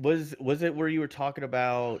 Was it where you were talking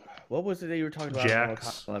about, what was it that you were talking about in Mortal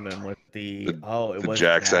Jax. Kombat 11 with the The- it The was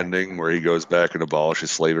Jax ending where he goes back and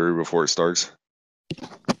abolishes slavery before it starts.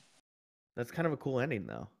 That's kind of a cool ending,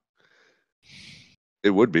 though. It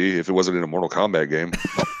would be if it wasn't in a Mortal Kombat game.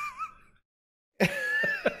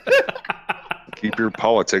 Keep your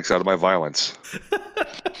politics out of my violence.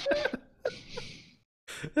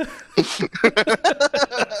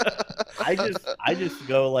 I just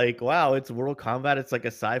go like, wow, it's Mortal Kombat. It's like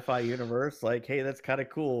a sci-fi universe. Like, hey, that's kind of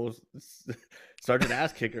cool. Sergeant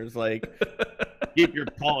Ass Kicker's like, keep your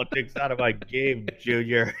politics out of my game,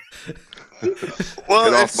 Junior.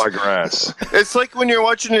 Well, Get off my grass. It's like when you're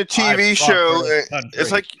watching a TV I fought show. for this country.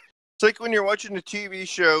 It's like when you're watching a TV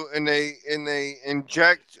show and they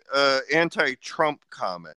inject anti-Trump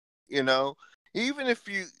comment. Even if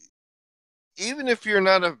you're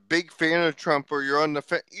not a big fan of Trump or you're on the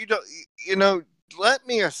fence, let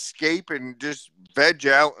me escape and just veg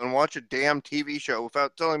out and watch a damn TV show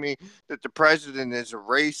without telling me that the president is a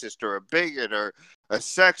racist or a bigot or a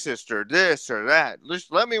sexist or this or that.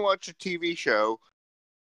 Just let me watch a TV show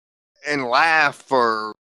and laugh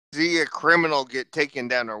or see a criminal get taken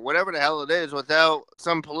down or whatever the hell it is without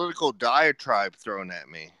some political diatribe thrown at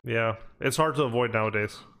me. Yeah, it's hard to avoid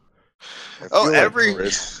nowadays. I Oh, feel like every-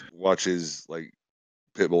 Chris watches like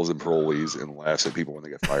pit bulls and parolees and laughs at people when they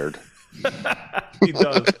get fired. He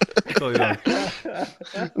does. Totally does.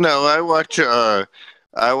 No, I watch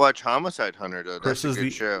Homicide Hunter though. That's Chris a is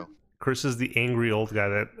good show. Chris is the angry old guy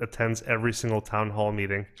that attends every single town hall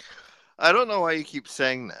meeting. I don't know why you keep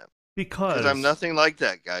saying that. Because I'm nothing like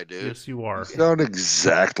that guy, dude. Yes, you are. You sound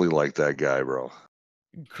exactly like that guy, bro.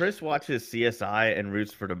 Chris watches CSI and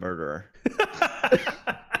roots for the murderer.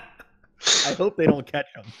 I hope they don't catch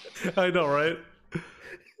him. I know, right? He's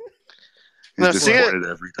No, disappointed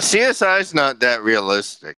every time. CSI's not that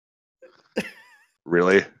realistic.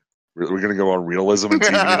 Really? We're gonna go on realism and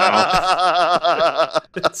TV now.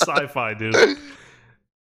 It's sci-fi, dude.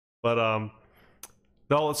 But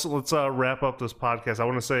no, let's wrap up this podcast. I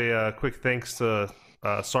want to say quick thanks to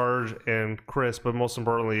Sarge and Chris, but most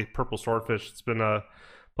importantly, Purple Swordfish. It's been a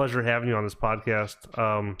pleasure having you on this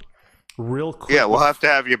podcast. Real quick, Yeah, we'll have to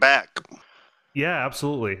have you back. Yeah,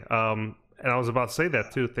 absolutely. And I was about to say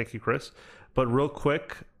that too. Thank you, Chris. But real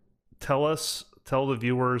quick, tell the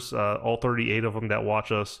viewers, all 38 of them that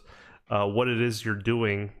watch us, what it is you're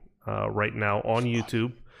doing right now on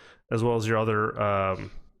YouTube, as well as your other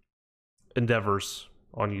endeavors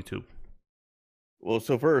on YouTube. Well,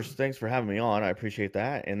 so first, thanks for having me on. I appreciate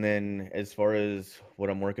that. And then as far as what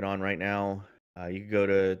I'm working on right now, you can go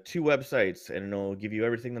to 2 websites and it'll give you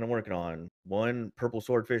everything that I'm working on. One,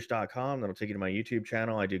 PurpleSwordfish.com. That'll take you to my YouTube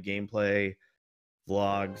channel. I do gameplay,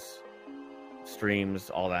 vlogs, streams,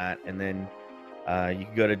 all that. And then you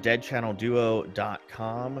can go to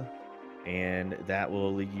deadchannelduo.com and that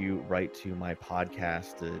will lead you right to my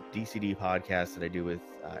podcast, the DCD podcast that I do with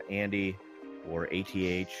Andy or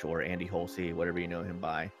ATH or Andy Holsey, whatever you know him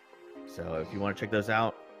by. So if you want to check those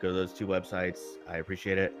out, go to those 2 websites. I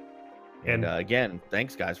appreciate it. And again,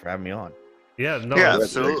 thanks guys for having me on. Yeah, no, Yeah, it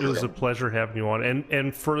was absolutely. a pleasure having you on.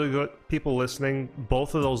 And for the people listening,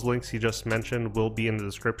 both of those links you just mentioned will be in the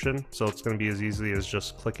description, so it's going to be as easy as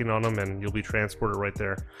just clicking on them, and you'll be transported right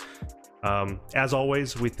there. As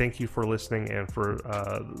always, we thank you for listening and for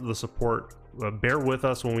the support. Bear with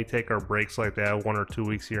us when we take our breaks like that, 1 or 2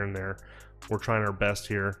 weeks here and there. We're trying our best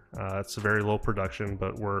here. It's a very low production,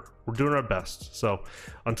 but we're doing our best. So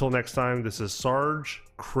until next time, this is Sarge,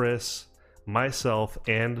 Chris, myself,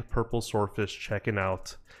 and Purple Swordfish checking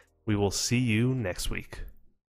out. We will see you next week.